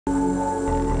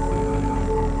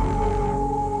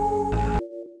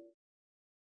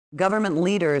Government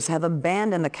leaders have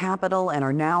abandoned the capital and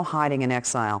are now hiding in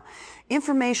exile.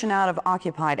 Information out of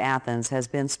occupied Athens has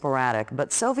been sporadic,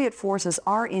 but Soviet forces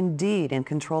are indeed in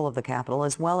control of the capital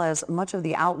as well as much of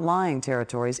the outlying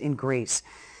territories in Greece.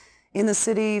 In the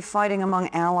city, fighting among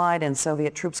Allied and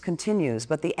Soviet troops continues,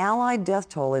 but the Allied death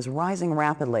toll is rising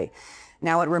rapidly.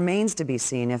 Now it remains to be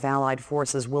seen if Allied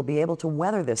forces will be able to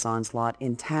weather this onslaught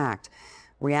intact.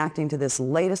 Reacting to this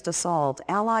latest assault,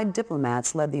 Allied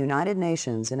diplomats led the United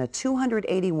Nations in a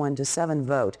 281-7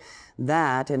 vote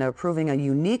that, in approving a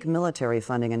unique military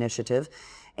funding initiative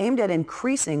aimed at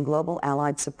increasing global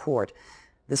Allied support.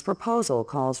 This proposal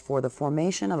calls for the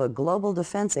formation of a global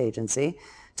defense agency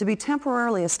to be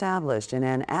temporarily established in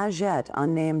an as yet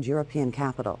unnamed European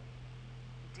capital.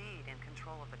 Indeed, in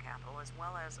control of the capital as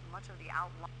well as much of the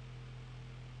outlying...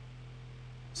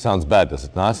 Sounds bad, does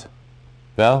it not?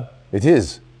 Well, it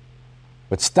is.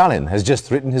 But Stalin has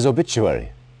just written his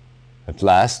obituary. At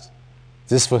last,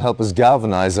 this will help us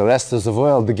galvanize the rest of the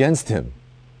world against him.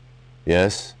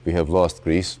 Yes, we have lost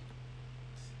Greece,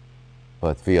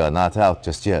 but we are not out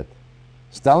just yet.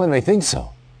 Stalin may think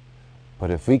so,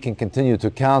 but if we can continue to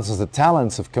counsel the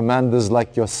talents of commanders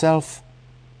like yourself,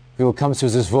 we will come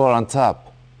through this war on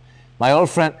top. My old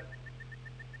friend...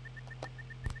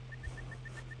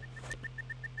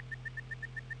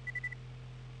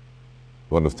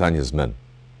 One of Tanya's men.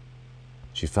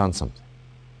 She found something.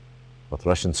 But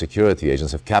Russian security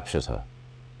agents have captured her.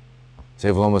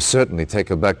 They will almost certainly take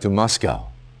her back to Moscow.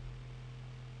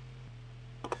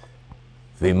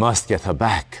 We must get her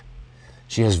back.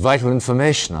 She has vital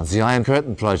information on the Iron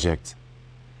Curtain project.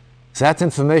 That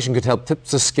information could help tip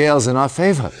the scales in our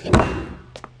favor.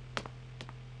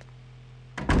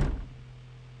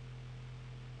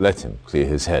 Let him clear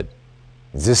his head.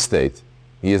 In this state,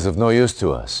 he is of no use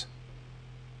to us.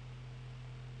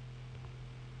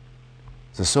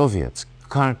 The Soviets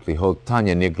currently hold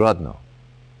Tanya near Grodno.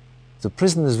 The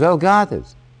prison is well guarded,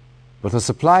 but a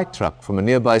supply truck from a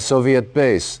nearby Soviet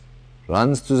base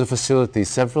runs through the facility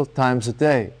several times a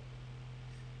day.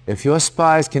 If your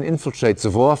spies can infiltrate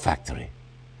the war factory,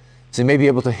 they may be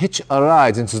able to hitch a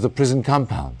ride into the prison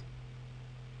compound.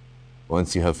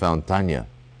 Once you have found Tanya,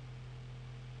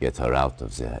 get her out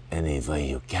of there any way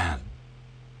you can.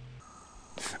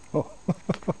 Oh.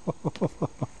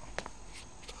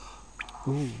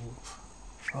 Ooh.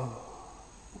 Oh.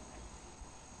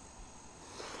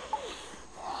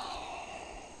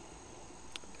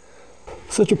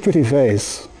 Such a pretty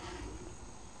face.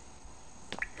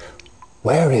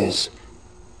 Where is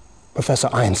Professor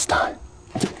Einstein?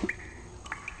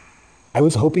 I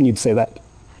was hoping you'd say that.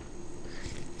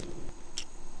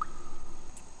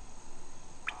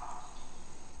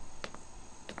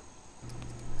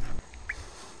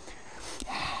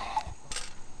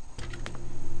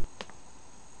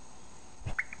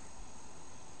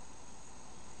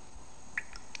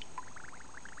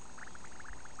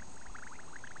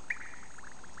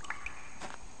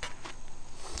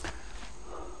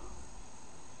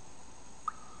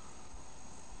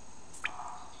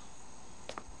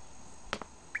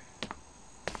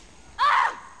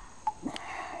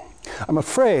 I'm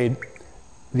afraid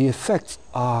the effects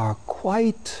are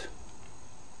quite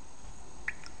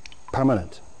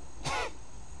permanent.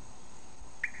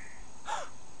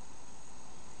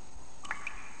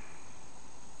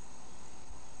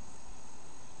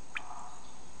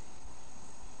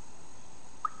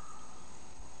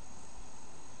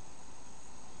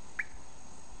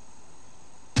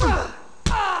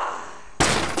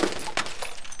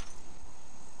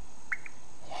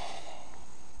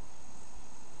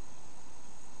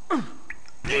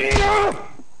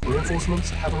 Reinforcements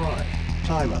have arrived.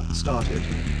 Timer started.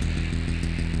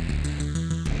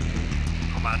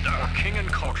 Commander, king and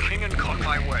country,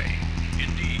 my way.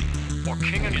 Indeed. For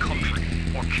king and country.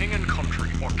 For king and country.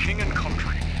 For king and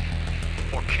country.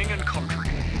 For king and country.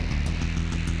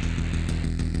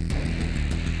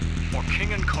 For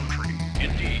king and country.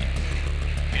 Indeed.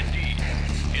 Indeed.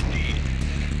 Indeed.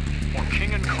 For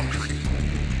king and country.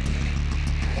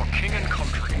 For king and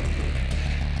country.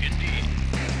 Indeed.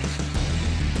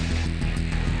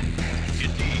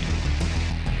 Indeed.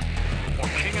 For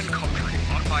king and country,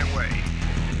 on my way.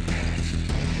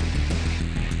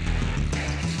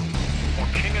 For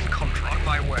king and country, on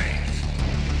my way.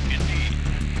 Indeed.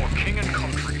 For king and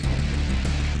country.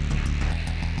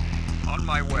 On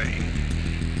my way.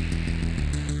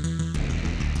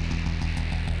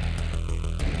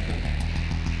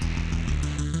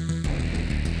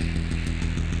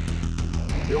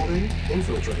 Building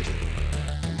infiltrated.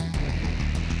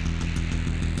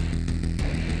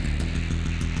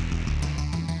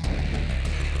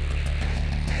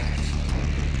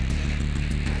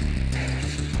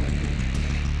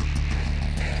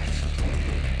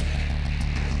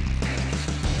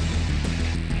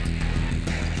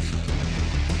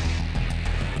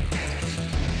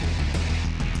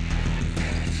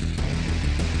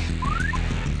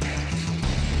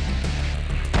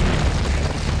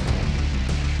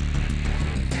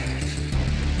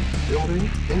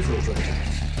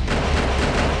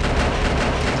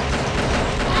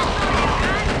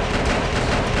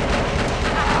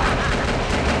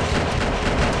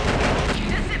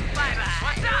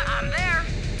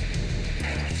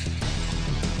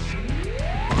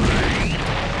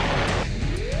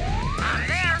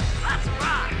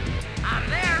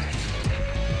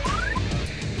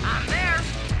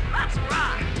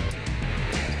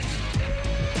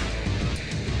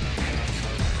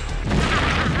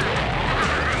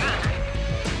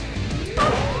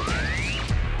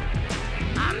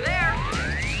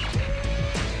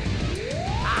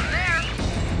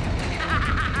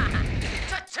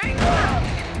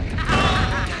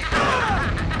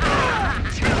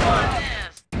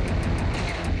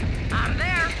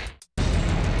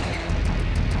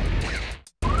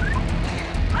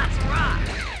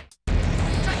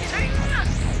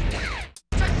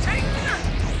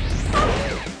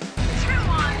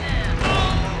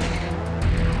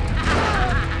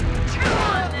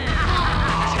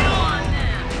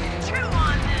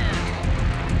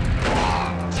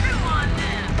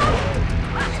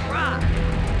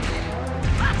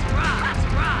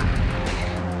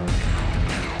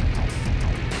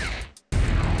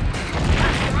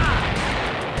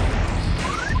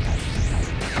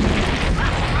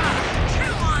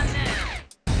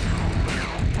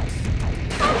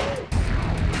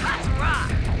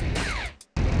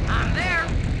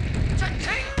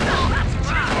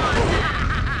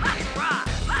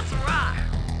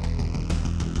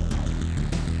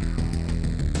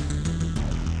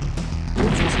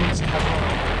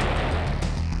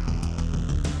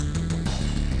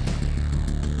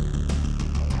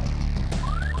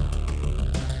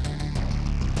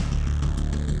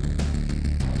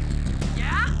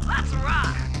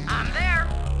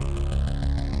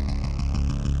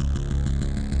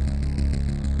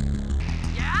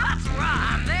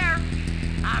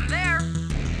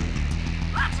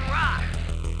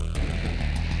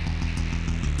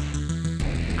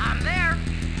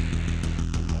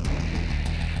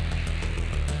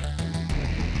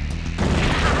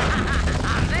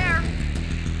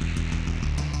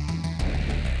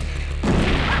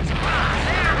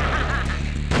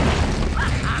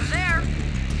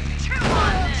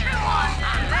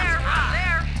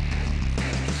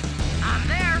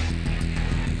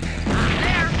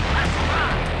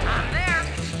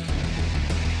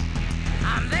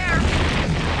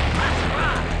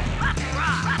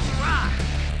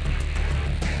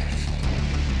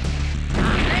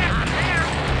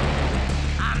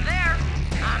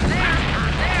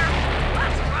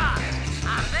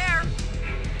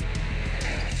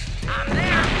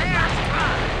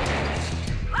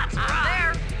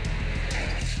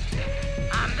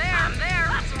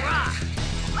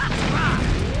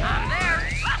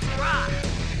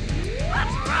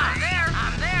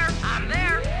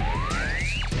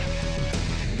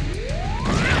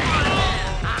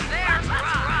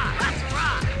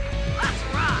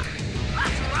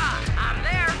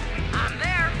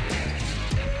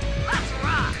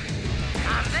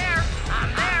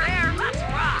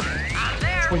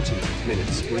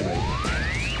 minutes remaining.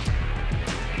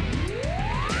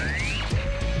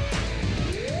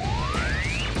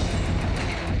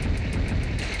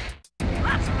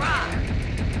 Let's rock!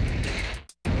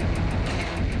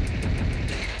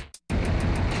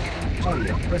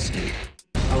 Tanya, rescue.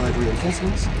 Allied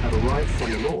reinforcements have arrived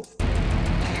from the north.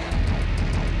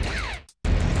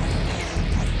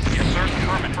 Yes, sir.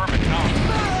 Affirmative. No.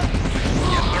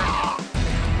 Yes, sir.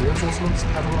 Reinforcements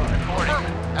have arrived. Reporting.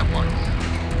 At once.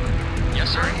 Yes,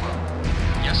 sir.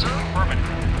 Yes, sir. Affirmative.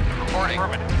 Reporting.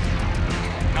 Affirmative.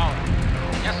 Acknowledged.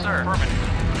 Yes, sir. Affirmative.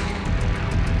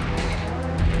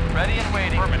 Ready and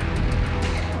waiting. Affirmative.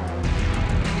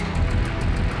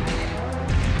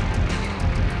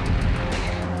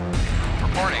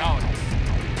 Reporting. Acknowledged.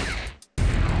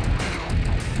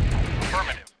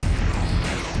 Affirmative.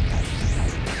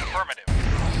 Affirmative.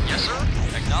 Yes, sir.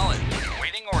 Acknowledged.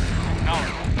 Waiting orders.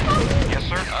 Acknowledged. Yes,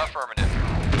 sir. Affirmative.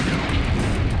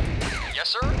 Yes,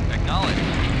 sir. Acknowledged.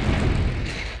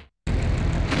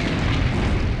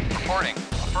 Reporting.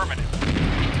 Affirmative.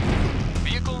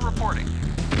 Vehicle reporting.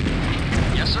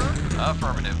 Yes, sir.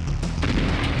 Affirmative.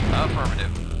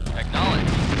 Affirmative.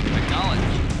 Acknowledged. Acknowledged.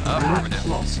 Affirmative.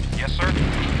 Lost. Yes, sir.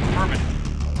 Affirmative.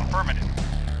 Affirmative.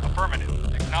 Affirmative.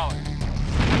 Acknowledged.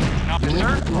 Yes,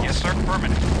 sir. Yes, sir.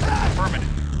 Affirmative. Affirmative.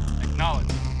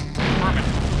 Acknowledged.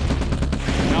 Affirmative.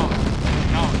 Acknowledged.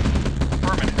 Acknowledged.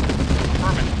 Affirmative.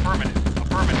 Affirmative. Affirmative.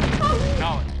 Affirmative.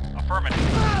 Acknowledged. Affirmative.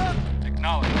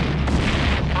 Acknowledged.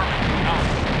 Affirmative.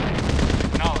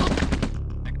 Acknowledged.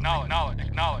 Acknowledged.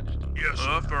 Acknowledged. Yes,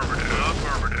 affirmative.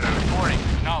 Affirmative. Reporting.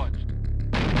 Acknowledged.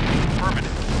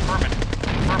 Affirmative. Affirmative.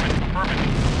 Affirmative. Affirmative.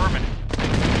 Affirmative.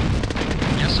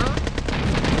 Yes, sir.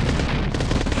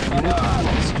 Unit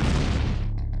lost.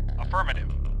 Affirmative.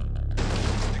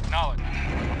 Acknowledged.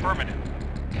 Affirmative.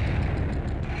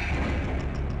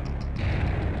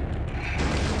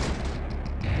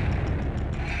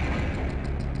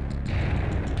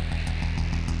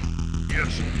 Yes,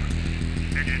 sir.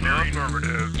 Engineering.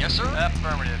 Affirmative. Yes, sir.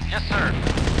 Affirmative. Yes, sir.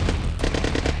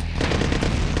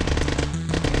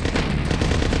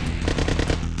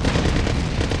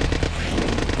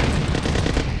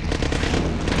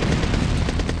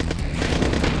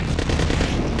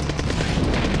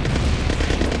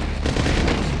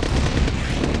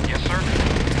 Yes, sir.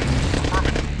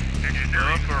 Affirmative.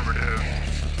 Engineering. Affirmative.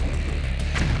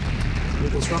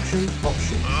 Reconstruction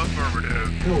options. Affirmative.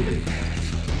 Building.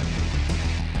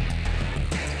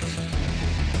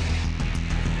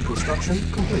 Construction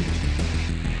complete.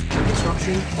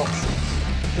 Construction options.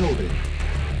 Building.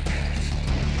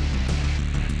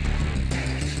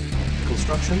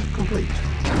 Construction complete.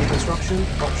 Construction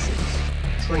options.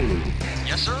 Training.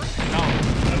 Yes, sir. Acknowledged.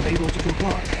 Unable to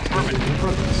comply. Building in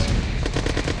progress.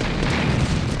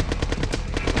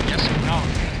 Yes,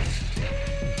 acknowledged.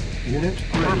 Unit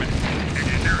ready. Affirmative.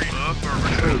 Engineering.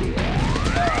 Affirmative. Training.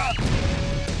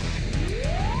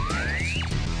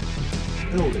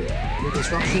 Building.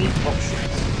 Reconstruction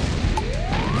options.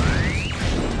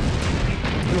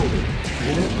 Building.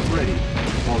 Unit ready.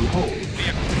 On hold.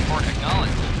 Vehicle report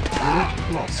acknowledged. Unit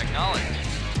lost. Acknowledged.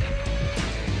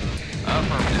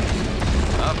 Affirmative.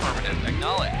 Affirmative.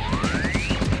 Acknowledged.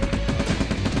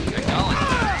 Acknowledged.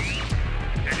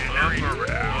 Engineering.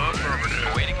 Affirmative. Affirmative.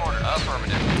 Awaiting order.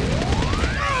 Affirmative.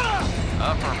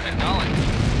 Affirmative. Acknowledged.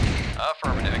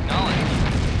 Affirmative. Acknowledged.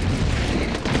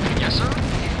 Yes, sir.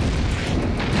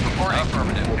 Reporting.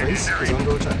 Affirmative. Our base is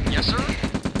under attack. Yes, sir.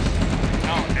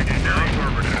 Acknowledged. Engineering.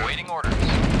 Affirmative. Awaiting orders.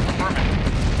 Affirmative.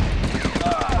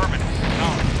 Affirmative.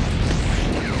 Acknowledged.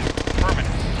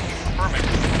 Affirmative.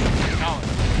 Affirmative. Acknowledged.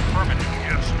 Affirmative.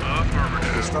 Yes,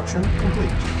 affirmative. Construction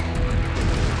complete.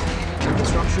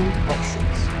 Construction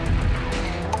options.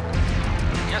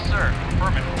 Yes, sir.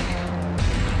 Affirmative.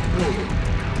 Building.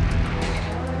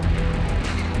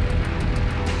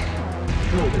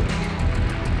 Building.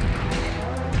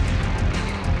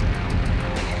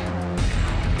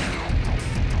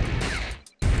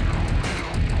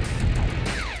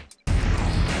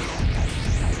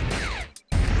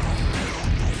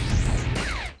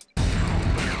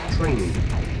 Training.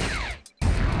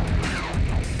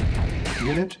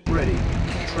 Unit ready.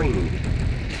 Training.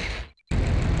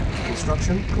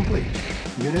 Construction complete.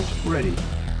 Unit ready.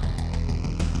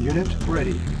 Unit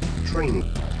ready. Training.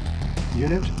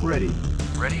 Unit ready.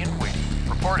 Ready and waiting.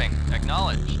 Reporting.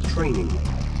 Acknowledged. Training.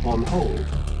 On hold.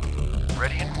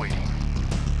 Ready and waiting.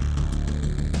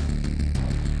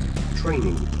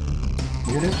 Training.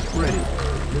 Unit ready.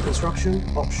 New construction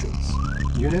options.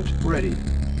 Unit ready.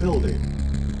 Building.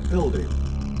 Building.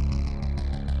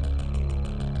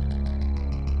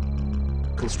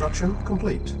 Construction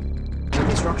complete. New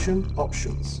construction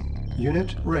options.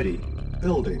 Unit ready.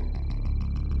 Building.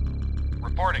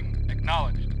 Reporting.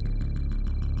 Acknowledged.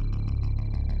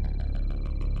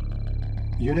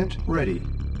 Unit ready.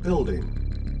 Building.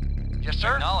 Yes,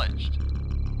 sir. Acknowledged.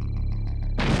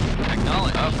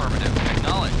 Acknowledged. Affirmative.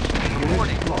 Acknowledged.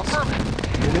 Reporting. Unit lost.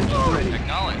 Affirmative. Unit ready.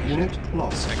 Acknowledged. Unit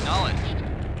lost. Acknowledged.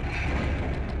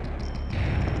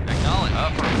 Acknowledged.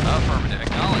 Affirmative.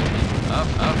 Acknowledged.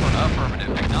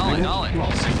 Affirmative. Acknowledged.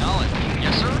 lost. Acknowledged.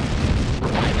 Yes, sir.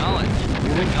 Acknowledged.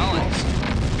 Unit Acknowledged. lost.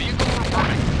 Vehicle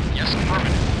reporting. Yes,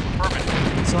 affirmative.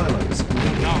 Affirmative. Silos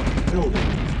needed. Acknowledged. Building.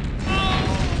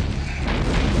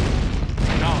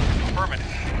 Acknowledged. Affirmative.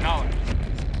 Acknowledged.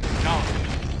 Acknowledged.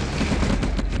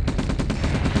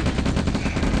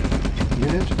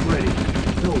 Unit ready.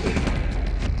 Building.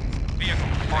 Vehicle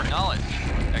reporting. Acknowledged.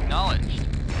 Acknowledged.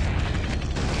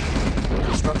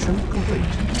 Construction complete.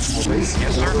 Base Yes,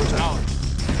 is sir. under attack. Acknowledged.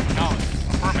 Acknowledged.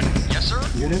 Affirmative. Yes, sir.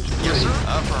 Unit Yes, ready. sir.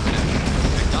 Affirmative.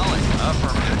 Acknowledged.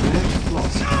 Affirmative. Unit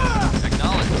lost.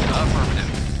 Acknowledged. Affirmative.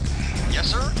 Yes,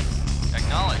 sir.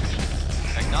 Acknowledged.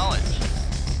 Acknowledged.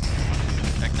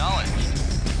 Acknowledged.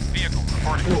 Vehicle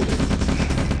reporting. Building.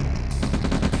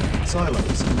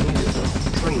 Silos needed.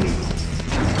 Training.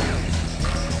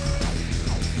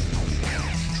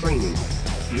 Training.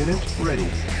 Unit ready.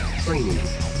 Training.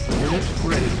 Unit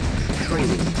ready.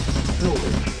 Training.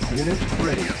 Building. Unit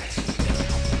ready.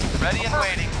 Ready and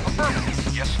waiting.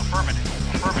 Affirmative. Yes, affirmative.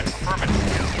 Affirmative. Affirmative.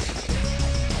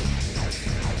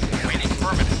 Waiting.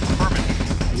 Affirmative.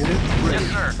 Affirmative. Unit ready.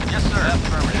 Yes, sir. Yes, sir.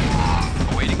 Affirmative.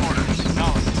 Awaiting orders.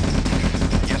 Acknowledged.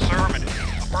 Yes, sir. Affirmative.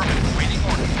 Affirmative. Waiting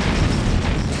orders.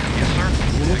 Yes, sir.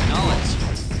 Unit Acknowledged.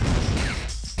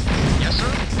 Yes, sir.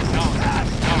 Acknowledged.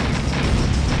 Acknowledged.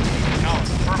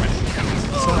 Acknowledged. Affirmative.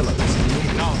 Silos needed.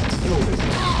 Acknowledged. Building.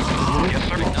 Unit Yes,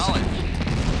 sir. lost. Acknowledged.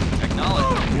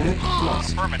 Acknowledged. Unit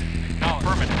lost. Affirmative. Acknowledged.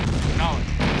 Affirmative. Acknowledged.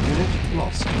 Unit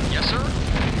lost. Yes, sir.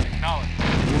 Acknowledged.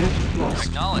 Unit lost.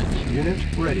 Acknowledged. Unit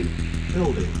ready.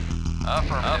 Building.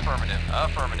 Affirmative. Affirmative.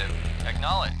 Affirmative.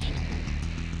 Acknowledged.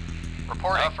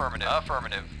 Reporting. Affirmative.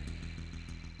 Affirmative.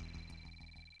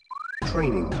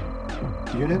 Training.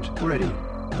 Unit ready.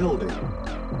 Building.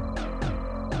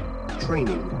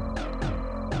 Training.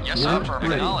 Yes, Unit affirmative.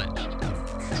 ready.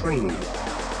 Acknowledged. Training.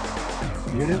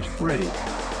 Unit ready.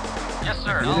 Yes,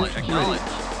 sir. Unit Acknowledged. ready. Acknowledged.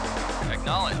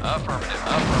 Acknowledged. Affirmative.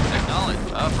 Affirmative.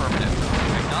 Acknowledged. Affirmative.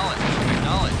 Acknowledged.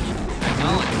 Acknowledged.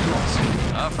 Acknowledged. Unit lost.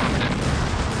 Affirmative.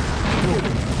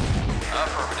 Building.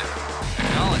 Affirmative.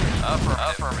 Acknowledged.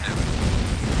 Affirmative.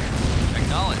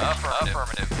 Acknowledged.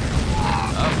 Affirmative.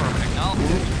 Affirmative. Acknowledged.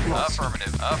 Unit lost.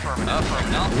 Affirmative. Affirmative.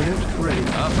 Affirmative. Unit ready.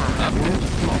 Affirmative. Unit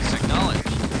lost. Acknowledged.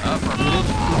 Affirmative. Unit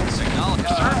lost. Acknowledged.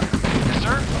 Yes, sir. Yes,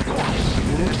 sir. Of course.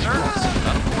 Unit Yes, sir. lost.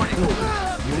 According. Building.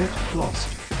 Unit lost.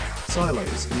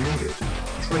 Silos needed.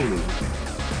 Training.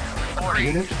 According.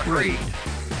 Unit ready.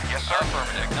 Yes, sir.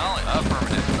 Affirmative. Acknowledged.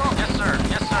 Affirmative. Yes, sir.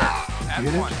 Yes, sir. At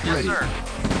Unit one. Yes, ready. sir.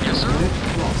 Yes, sir. Unit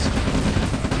lost.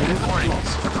 Unit According.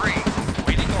 lost. Agreed.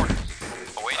 Awaiting orders.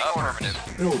 Awaiting affirmative.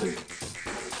 Building.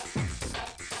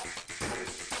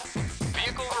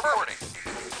 Vehicle reporting.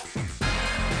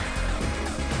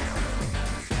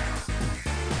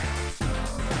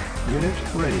 Unit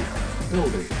ready.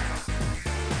 Building.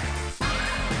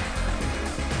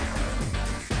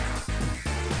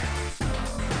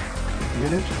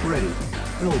 Unit ready.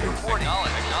 Building.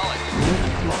 Acknowledge. Acknowledge.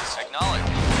 Unit lost. Acknowledge.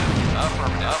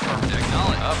 Affirmative. Affirmative.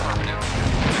 Acknowledge. Affirmative.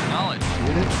 Acknowledge.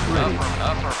 Unit ready.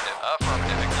 Affirmative.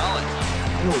 Affirmative. Acknowledge.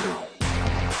 Building.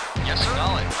 Yes, sir.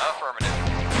 Acknowledge. Affirmative.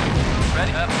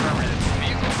 Ready. Affirmative.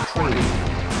 Vehicle reporting. Training.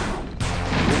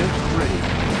 Unit ready.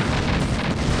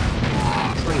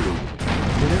 Training.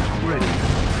 Unit ready.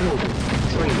 Building.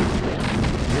 Training.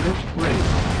 Unit ready.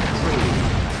 Training.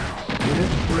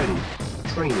 Unit ready.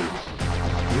 Training.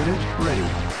 Unit ready.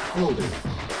 Building.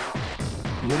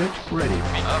 Unit ready.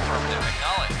 Affirmative.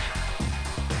 Acknowledge.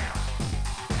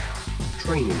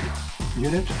 Training.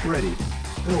 Unit ready.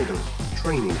 Building.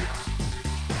 Training.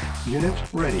 Unit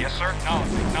ready. Yes, sir.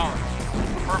 Acknowledge. Acknowledge.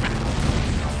 Affirmative.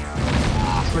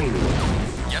 Training.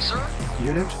 Yes, sir.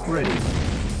 Unit ready.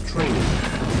 Training.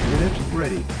 Unit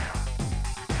ready.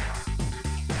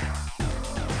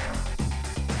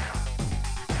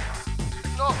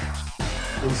 Acknowledge.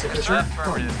 Insufficient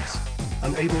Affirmative. funds.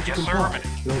 Unable to Yes, sir. comply.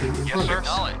 Affirmative. Building in Yes, sir. progress.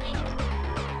 Acknowledge.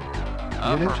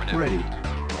 Unit Affirmative. ready.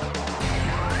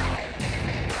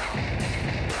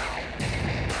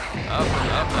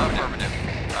 Affirmative.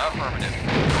 Affirmative.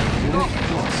 Unit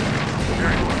lost.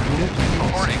 Very well. Unit lost.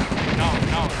 Reporting. No.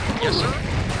 Yes, sir.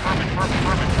 Affirmative.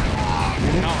 Affirmative.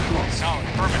 Unit No. lost.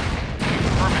 Affirmative.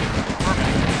 Affirmative.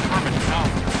 Affirmative. No.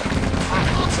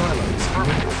 Affirmative. Silos.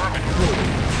 Affirmative.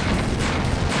 Building.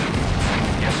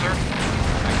 Yes, sir.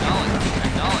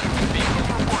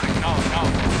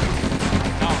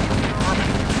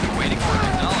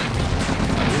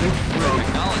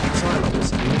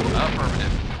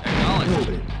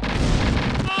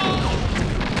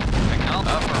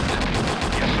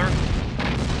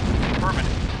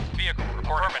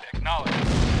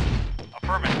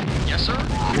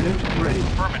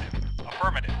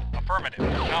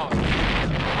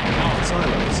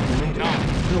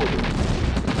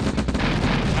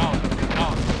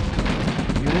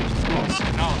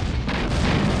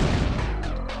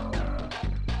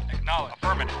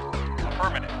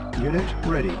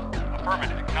 ready.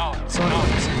 Affirmative. Acknowledged.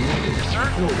 Silence needed. Yes, sir.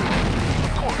 Building.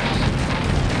 Of course.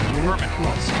 Unit Affirmative.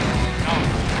 lost.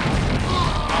 Acknowledged.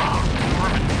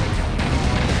 Affirmative.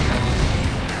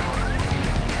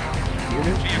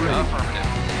 Unit Vehicle. ready. Affirmative.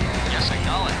 Yes,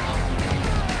 acknowledged.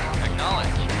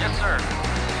 Acknowledged. Yes, sir.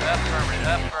 Affirmative.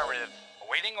 Affirmative.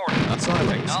 Awaiting order.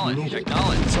 Silos Acknowledged. needed.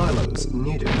 Acknowledged. Silos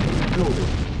needed. Building.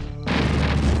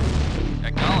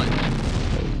 Acknowledged.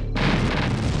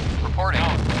 Reporting.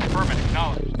 Affirmative.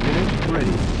 Acknowledged. Unit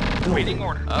ready. Building. Waiting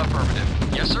order. Affirmative.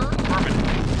 Yes, sir. Affirmative.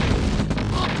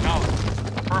 Acknowledged.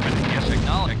 Affirmative. Yes,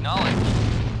 acknowledged. Acknowledged.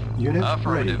 Unit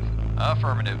Affirmative. ready.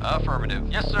 Affirmative. Affirmative.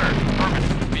 Yes, sir. Affirmative.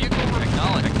 Vehicle.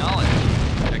 Acknowledged. Acknowledged.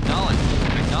 Acknowledged.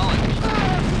 Acknowledged.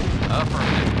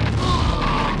 Affirmative.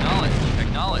 Acknowledged.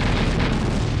 Acknowledged.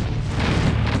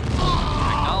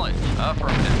 Acknowledged.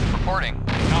 Affirmative. Reporting.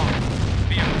 Acknowledged.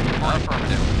 Vehicle.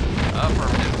 Affirmative.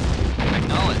 Affirmative.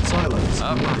 Acknowledged. Silos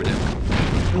Affirmative.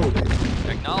 needed. Building.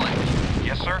 Acknowledged.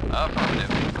 Yes, sir.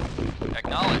 Affirmative.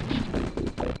 Acknowledged.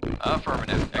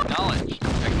 Affirmative. Acknowledged.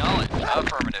 Acknowledged.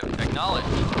 Affirmative. Acknowledged.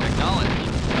 Acknowledged.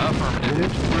 Affirmative.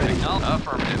 Unit ready.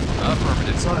 Affirmative.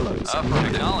 Affirmative. Silos Affirmative.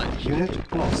 needed. Acknowledged. Unit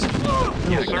lost. Yes,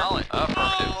 Building. acknowledged.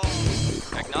 Affirmative.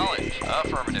 Acknowledged.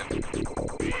 Affirmative.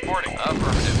 Reporting.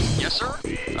 Affirmative. Yes, sir.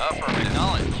 Affirmative.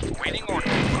 Acknowledged. Waiting order.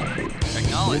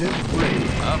 Acknowledged. Unit ready.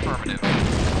 Affirmative.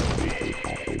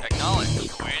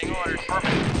 Acknowledged. Waiting order.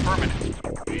 Affirmative. Affirmative.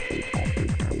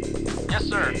 Yes,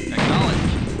 sir. Acknowledged.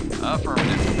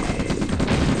 Affirmative.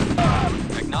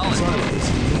 Acknowledged. Silos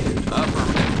needed.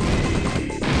 Affirmative.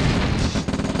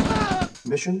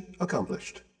 Mission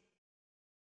accomplished.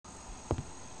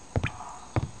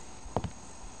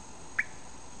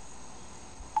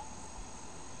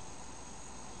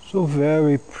 So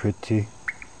very pretty,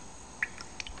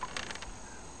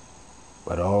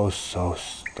 but oh so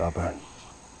stubborn.